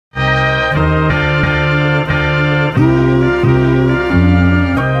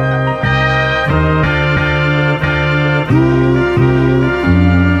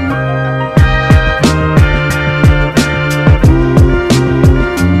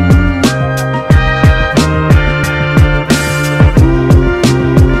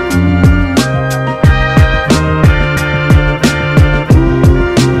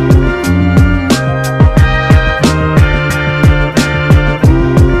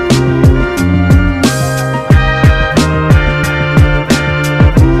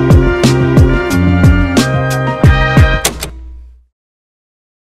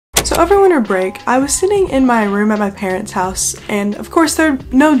break, I was sitting in my room at my parents' house, and of course there are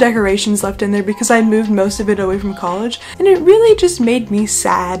no decorations left in there because I moved most of it away from college, and it really just made me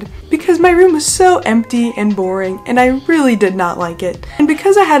sad because my room was so empty and boring, and I really did not like it. And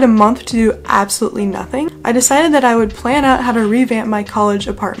because I had a month to do absolutely nothing, I decided that I would plan out how to revamp my college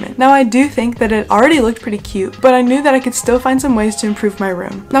apartment. Now I do think that it already looked pretty cute, but I knew that I could still find some ways to improve my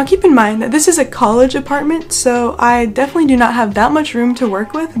room. Now keep in mind that this is a college apartment, so I definitely do not have that much room to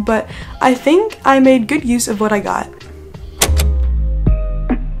work with, but I think I made good use of what I got.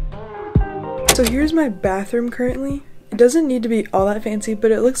 So here's my bathroom currently. It doesn't need to be all that fancy,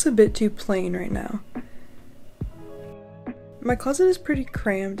 but it looks a bit too plain right now. My closet is pretty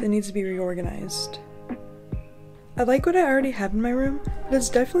crammed and needs to be reorganized. I like what I already have in my room, but it's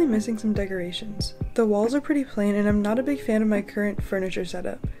definitely missing some decorations. The walls are pretty plain and I'm not a big fan of my current furniture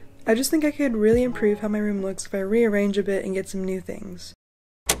setup. I just think I could really improve how my room looks if I rearrange a bit and get some new things.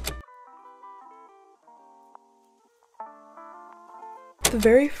 The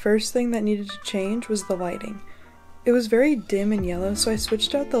very first thing that needed to change was the lighting. It was very dim and yellow, so I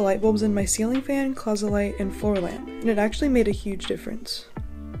switched out the light bulbs in my ceiling fan, closet light, and floor lamp, and it actually made a huge difference.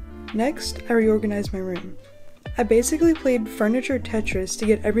 Next, I reorganized my room. I basically played furniture Tetris to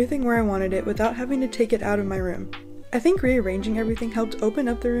get everything where I wanted it without having to take it out of my room. I think rearranging everything helped open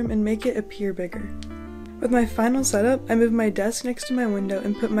up the room and make it appear bigger. With my final setup, I moved my desk next to my window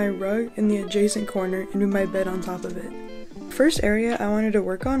and put my rug in the adjacent corner and moved my bed on top of it. The first area I wanted to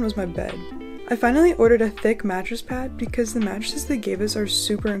work on was my bed. I finally ordered a thick mattress pad because the mattresses they gave us are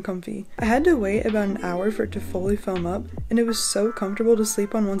super uncomfy. I had to wait about an hour for it to fully foam up, and it was so comfortable to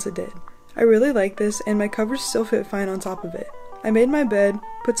sleep on once it did. I really like this, and my covers still fit fine on top of it. I made my bed,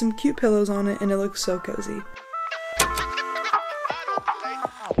 put some cute pillows on it, and it looks so cozy.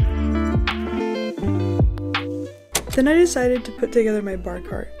 Then I decided to put together my bar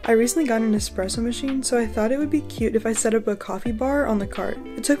cart. I recently got an espresso machine, so I thought it would be cute if I set up a coffee bar on the cart.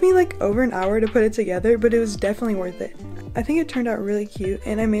 It took me like over an hour to put it together, but it was definitely worth it. I think it turned out really cute,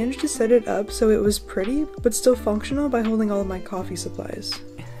 and I managed to set it up so it was pretty, but still functional by holding all of my coffee supplies.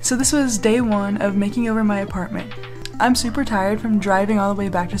 So this was day one of making over my apartment. I'm super tired from driving all the way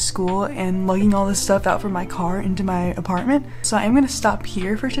back to school and lugging all this stuff out from my car into my apartment, so I'm gonna stop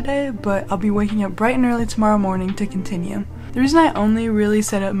here for today, but I'll be waking up bright and early tomorrow morning to continue. The reason I only really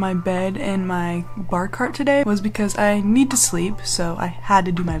set up my bed and my bar cart today was because I need to sleep, so I had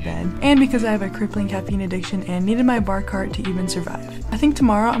to do my bed, and because I have a crippling caffeine addiction and needed my bar cart to even survive. I think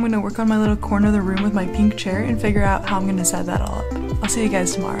tomorrow I'm gonna work on my little corner of the room with my pink chair and figure out how I'm gonna set that all up. I'll see you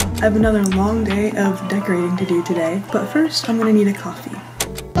guys tomorrow. I have another long day of decorating to do today, but first I'm gonna need a coffee.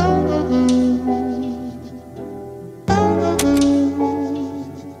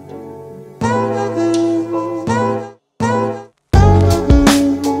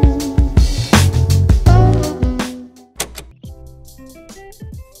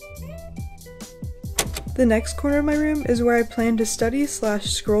 The next corner of my room is where I plan to study /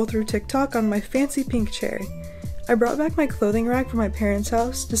 scroll through TikTok on my fancy pink chair. I brought back my clothing rack from my parents'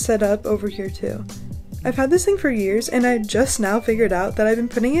 house to set up over here too. I've had this thing for years and I just now figured out that I've been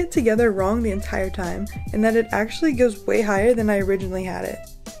putting it together wrong the entire time and that it actually goes way higher than I originally had it.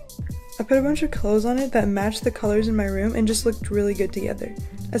 I put a bunch of clothes on it that matched the colors in my room and just looked really good together.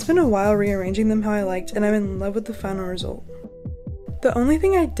 I spent a while rearranging them how I liked and I'm in love with the final result. The only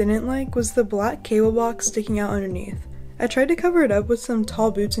thing I didn't like was the black cable box sticking out underneath. I tried to cover it up with some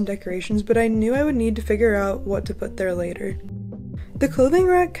tall boots and decorations, but I knew I would need to figure out what to put there later. The clothing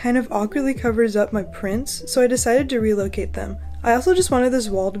rack kind of awkwardly covers up my prints, so I decided to relocate them. I also just wanted this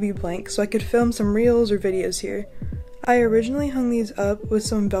wall to be blank so I could film some reels or videos here. I originally hung these up with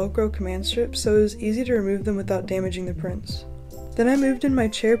some Velcro command strips so it was easy to remove them without damaging the prints. Then I moved in my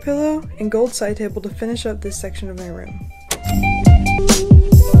chair pillow and gold side table to finish up this section of my room.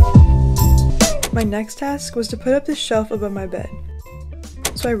 My next task was to put up this shelf above my bed.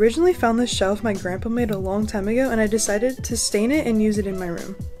 So I originally found this shelf my grandpa made a long time ago and I decided to stain it and use it in my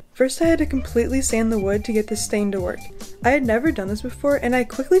room. First I had to completely sand the wood to get the stain to work. I had never done this before and I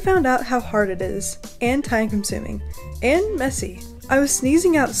quickly found out how hard it is, and time consuming, and messy. I was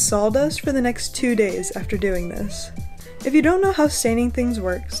sneezing out sawdust for the next 2 days after doing this. If you don't know how staining things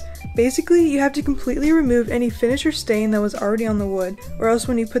works, basically you have to completely remove any finish or stain that was already on the wood, or else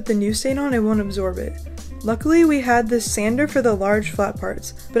when you put the new stain on it won't absorb it. Luckily we had this sander for the large flat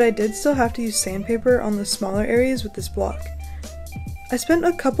parts, but I did still have to use sandpaper on the smaller areas with this block. I spent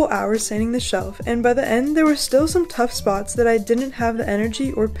a couple hours sanding the shelf, and by the end there were still some tough spots that I didn't have the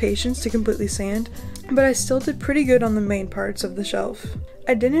energy or patience to completely sand, but I still did pretty good on the main parts of the shelf.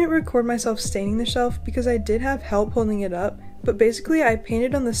 I didn't record myself staining the shelf because I did have help holding it up, but basically I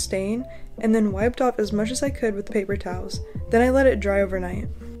painted on the stain and then wiped off as much as I could with paper towels. Then I let it dry overnight.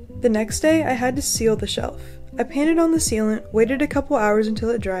 The next day, I had to seal the shelf. I painted on the sealant, waited a couple hours until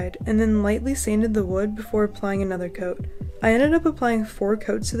it dried, and then lightly sanded the wood before applying another coat. I ended up applying 4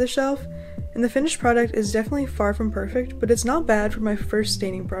 coats to the shelf, and the finished product is definitely far from perfect, but it's not bad for my first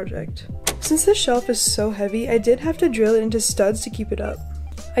staining project. Since the shelf is so heavy, I did have to drill it into studs to keep it up.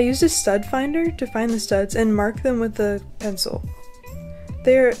 I used a stud finder to find the studs and mark them with a pencil.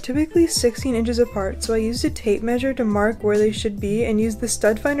 They are typically 16 inches apart, so I used a tape measure to mark where they should be and used the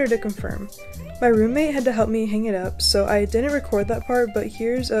stud finder to confirm. My roommate had to help me hang it up, so I didn't record that part, but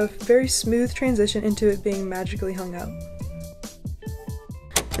here's a very smooth transition into it being magically hung up.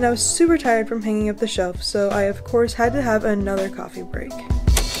 And I was super tired from hanging up the shelf, so I of course had to have another coffee break.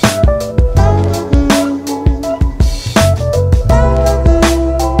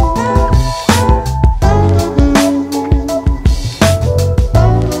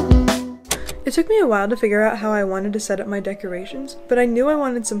 It took me a while to figure out how I wanted to set up my decorations, but I knew I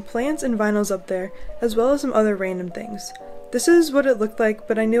wanted some plants and vinyls up there, as well as some other random things. This is what it looked like,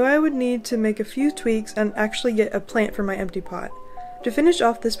 but I knew I would need to make a few tweaks and actually get a plant for my empty pot. To finish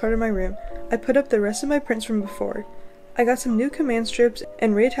off this part of my room, I put up the rest of my prints from before. I got some new command strips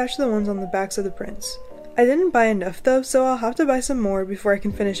and reattached the ones on the backs of the prints. I didn't buy enough though, so I'll have to buy some more before I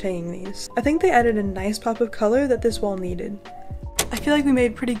can finish hanging these. I think they added a nice pop of color that this wall needed. I feel like we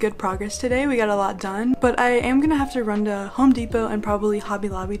made pretty good progress today. We got a lot done, but I am gonna have to run to Home Depot and probably Hobby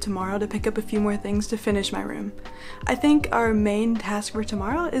Lobby tomorrow to pick up a few more things to finish my room. I think our main task for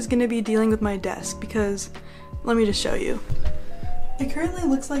tomorrow is gonna be dealing with my desk because, let me just show you. It currently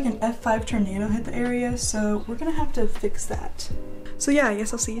looks like an F5 tornado hit the area, so we're gonna have to fix that. So yeah, I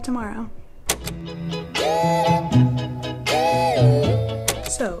guess I'll see you tomorrow.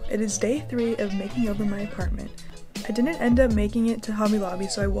 So, it is day 3 of making over my apartment. I didn't end up making it to Hobby Lobby,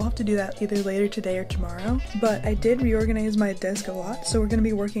 so I will have to do that either later today or tomorrow, but I did reorganize my desk a lot, so we're going to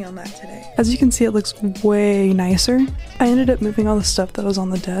be working on that today. As you can see, it looks way nicer. I ended up moving all the stuff that was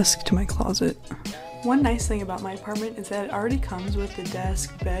on the desk to my closet. One nice thing about my apartment is that it already comes with the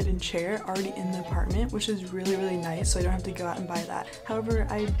desk, bed, and chair already in the apartment, which is really nice, so I don't have to go out and buy that. However,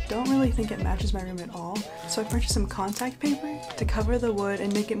 I don't really think it matches my room at all, so I purchased some contact paper to cover the wood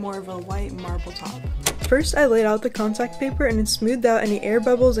and make it more of a white marble top. First, I laid out the contact paper and then smoothed out any air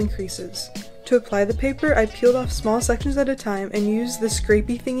bubbles and creases. To apply the paper, I peeled off small sections at a time and used the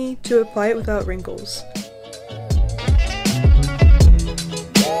scrapey thingy to apply it without wrinkles.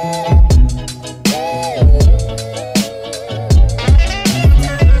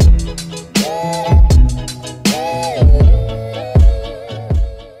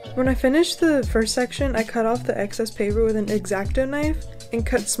 When I finished the first section, I cut off the excess paper with an X-Acto knife and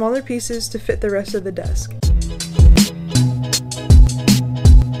cut smaller pieces to fit the rest of the desk.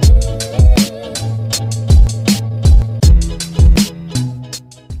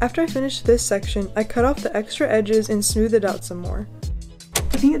 After I finished this section, I cut off the extra edges and smoothed it out some more.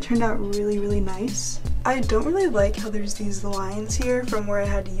 I think it turned out really nice. I don't really like how there's these lines here from where I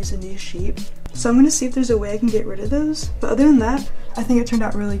had to use a new sheet, so I'm gonna see if there's a way I can get rid of those, but other than that, I think it turned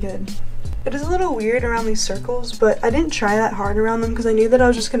out really good. It is a little weird around these circles, but I didn't try that hard around them because I knew that I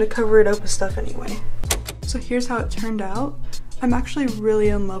was just gonna cover it up with stuff anyway. So here's how it turned out. I'm actually really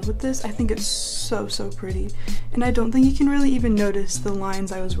in love with this. I think it's so pretty, and I don't think you can really even notice the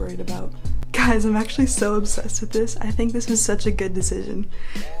lines I was worried about. Guys, I'm actually so obsessed with this. I think this was such a good decision.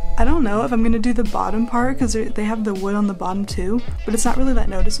 I don't know if I'm gonna do the bottom part because they have the wood on the bottom too, but it's not really that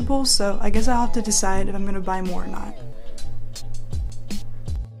noticeable, so I guess I'll have to decide if I'm gonna buy more or not.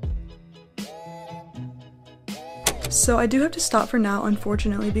 So I do have to stop for now,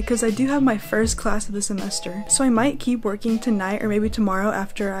 unfortunately, because I do have my first class of the semester. So I might keep working tonight or maybe tomorrow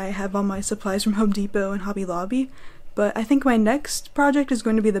after I have all my supplies from Home Depot and Hobby Lobby, but I think my next project is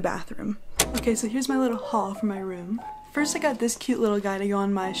going to be the bathroom. Okay, so here's my little haul for my room. First I got this cute little guy to go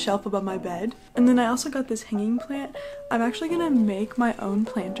on my shelf above my bed, and then I also got this hanging plant. I'm actually gonna make my own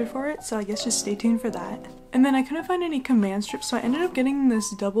planter for it, so I guess just stay tuned for that. And then I couldn't find any command strips, so I ended up getting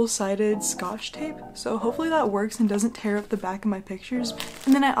this double-sided scotch tape, so hopefully that works and doesn't tear up the back of my pictures.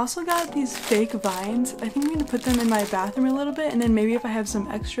 And then I also got these fake vines. I think I'm gonna put them in my bathroom a little bit, and then maybe if I have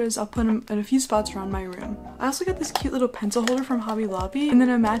some extras, I'll put them in a few spots around my room. I also got this cute little pencil holder from Hobby Lobby, and then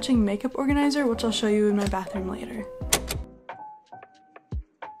a matching makeup organizer, which I'll show you in my bathroom later.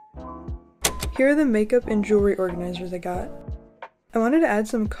 Here are the makeup and jewelry organizers I got. I wanted to add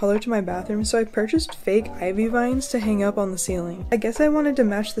some color to my bathroom, so I purchased fake ivy vines to hang up on the ceiling. I guess I wanted to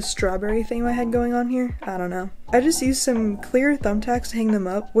match the strawberry theme I had going on here. I don't know. I just used some clear thumbtacks to hang them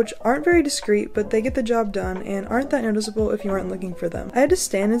up, which aren't very discreet, but they get the job done and aren't that noticeable if you aren't looking for them. I had to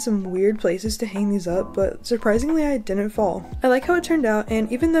stand in some weird places to hang these up, but surprisingly I didn't fall. I like how it turned out, and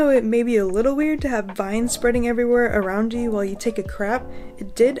even though it may be a little weird to have vines spreading everywhere around you while you take a crap,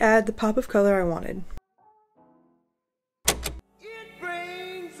 it did add the pop of color I wanted.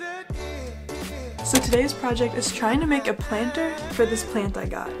 So today's project is trying to make a planter for this plant I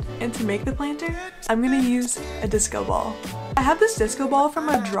got. And to make the planter, I'm gonna use a disco ball. I have this disco ball from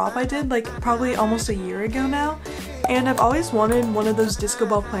a drop I did like probably almost a year ago now. And I've always wanted one of those disco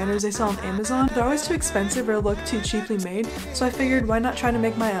ball planters they sell on Amazon. They're always too expensive or look too cheaply made, so I figured why not try to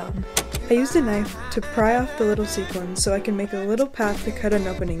make my own. I used a knife to pry off the little sequins so I can make a little path to cut an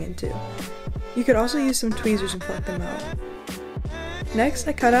opening into. You could also use some tweezers and pluck them out. Next,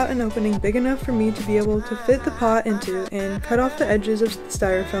 I cut out an opening big enough for me to be able to fit the pot into and cut off the edges of the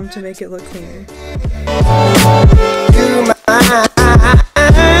styrofoam to make it look cleaner.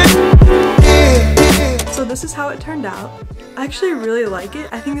 So this is how it turned out. I actually really like it.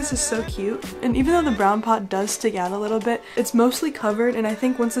 I think this is so cute, and even though the brown pot does stick out a little bit, it's mostly covered, and I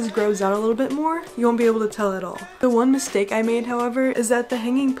think once this grows out a little bit more, you won't be able to tell at all. The one mistake I made, however, is that the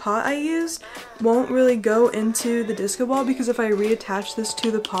hanging pot I used won't really go into the disco ball, because if I reattach this to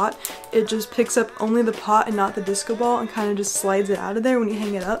the pot, it just picks up only the pot and not the disco ball and kind of just slides it out of there when you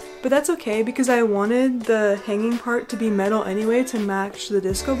hang it up. But that's okay, because I wanted the hanging part to be metal anyway to match the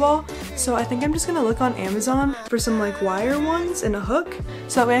disco ball, so I think I'm just gonna look on Amazon for some like wire ones and a hook,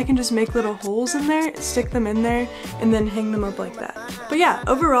 so that way I can just make little holes in there, stick them in there, and then hang them up like that. But yeah,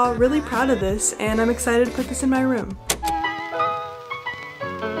 overall, really proud of this, and I'm excited to put this in my room.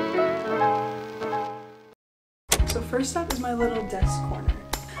 So first up is my little desk corner.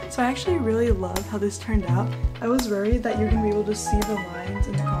 So I actually really love how this turned out. I was worried that you're going to be able to see the lines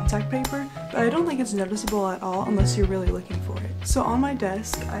in the contact paper, but I don't think it's noticeable at all unless you're really looking for it. So on my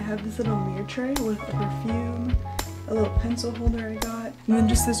desk, I have this little mirror tray with a perfume, a little pencil holder I got, and then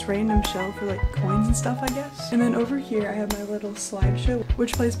just this random shelf for like coins and stuff, I guess. And then over here I have my little slideshow,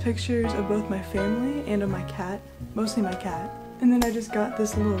 which plays pictures of both my family and of my cat, mostly my cat. And then I just got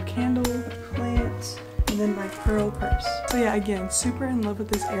this little candle, a plant, and then my pearl purse. So yeah, again, super in love with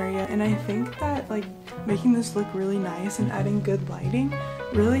this area, and I think that like making this look really nice and adding good lighting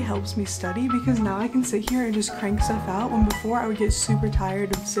really helps me study, because now I can sit here and just crank stuff out when before I would get super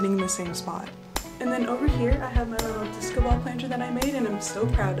tired of sitting in the same spot. And then over here I have my little disco ball planter that I made, and I'm so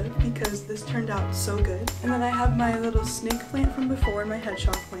proud of because this turned out so good. And then I have my little snake plant from before, my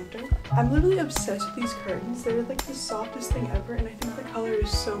hedgehog planter. I'm literally obsessed with these curtains. They're like the softest thing ever, and I think the color is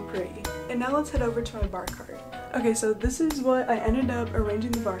so pretty. And now let's head over to my bar cart. Okay, so this is what I ended up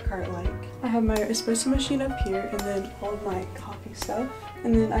arranging the bar cart like. I have my espresso machine up here, and then all of my coffee stuff.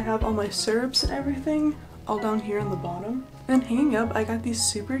 And then I have all my syrups and everything all down here on the bottom. And then hanging up, I got these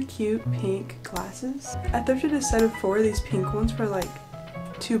super cute pink glasses. I thrifted a set of 4 of these pink ones for like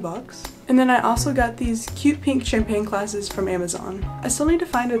 $2. And then I also got these cute pink champagne glasses from Amazon. I still need to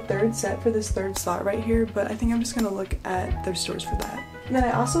find a 3rd set for this 3rd slot right here, but I think I'm just gonna look at thrift stores for that. And then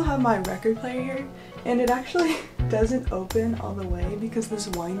I also have my record player here, and it actually doesn't open all the way because this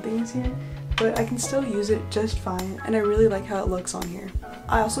wine thing is here, but I can still use it just fine, and I really like how it looks on here.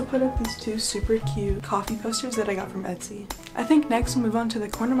 I also put up these 2 super cute coffee posters that I got from Etsy. I think next we'll move on to the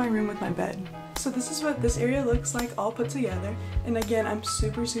corner of my room with my bed. So this is what this area looks like all put together, and again, I'm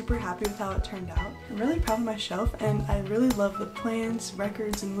super happy with how it turned out. I'm really proud of my shelf, and I really love the plants,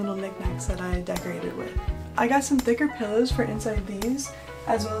 records, and little knickknacks that I decorated with. I got some thicker pillows for inside these,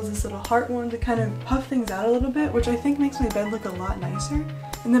 as well as this little heart one to kind of puff things out a little bit, which I think makes my bed look a lot nicer.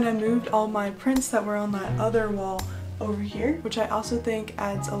 And then I moved all my prints that were on that other wall over here, which I also think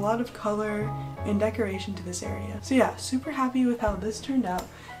adds a lot of color and decoration to this area. So yeah, super happy with how this turned out.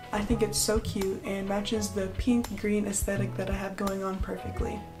 I think it's so cute and matches the pink-green aesthetic that I have going on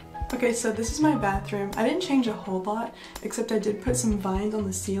perfectly. Okay, so this is my bathroom. I didn't change a whole lot, except I did put some vines on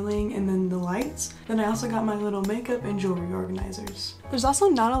the ceiling and then the lights. Then I also got my little makeup and jewelry organizers. There's also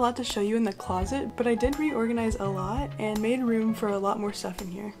not a lot to show you in the closet, but I did reorganize a lot and made room for a lot more stuff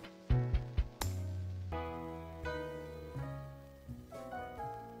in here.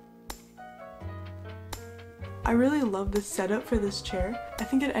 I really love this setup for this chair. I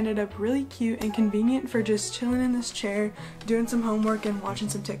think it ended up really cute and convenient for just chilling in this chair, doing some homework, and watching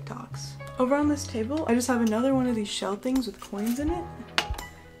some TikToks. Over on this table, I just have another one of these shell things with coins in it,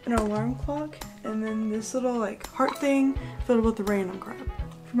 an alarm clock, and then this little like heart thing filled with random crap.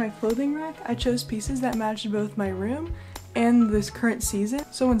 For my clothing rack, I chose pieces that matched both my room and this current season.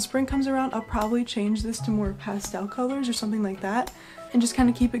 So when spring comes around, I'll probably change this to more pastel colors or something like that, and just kind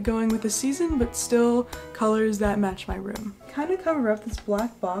of keep it going with the season, but still colors that match my room. Kind of cover up this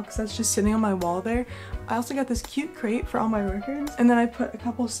black box that's just sitting on my wall there. I also got this cute crate for all my records, and then I put a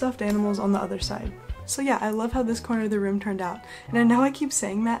couple stuffed animals on the other side. So yeah, I love how this corner of the room turned out. And I know I keep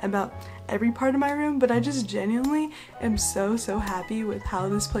saying that about every part of my room, but I just genuinely am so happy with how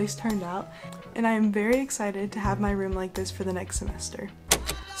this place turned out. And I am very excited to have my room like this for the next semester.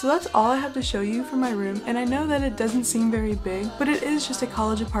 So that's all I have to show you for my room, and I know that it doesn't seem very big, but it is just a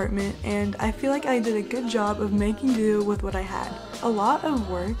college apartment, and I feel like I did a good job of making do with what I had. A lot of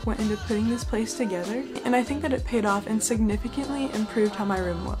work went into putting this place together, and I think that it paid off and significantly improved how my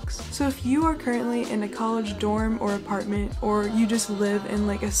room looks. So if you are currently in a college dorm or apartment, or you just live in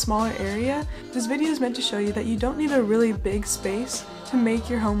like a smaller area, this video is meant to show you that you don't need a really big space to make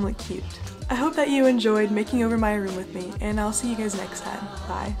your home look cute. I hope that you enjoyed making over my room with me, and I'll see you guys next time.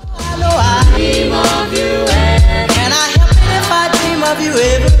 Bye.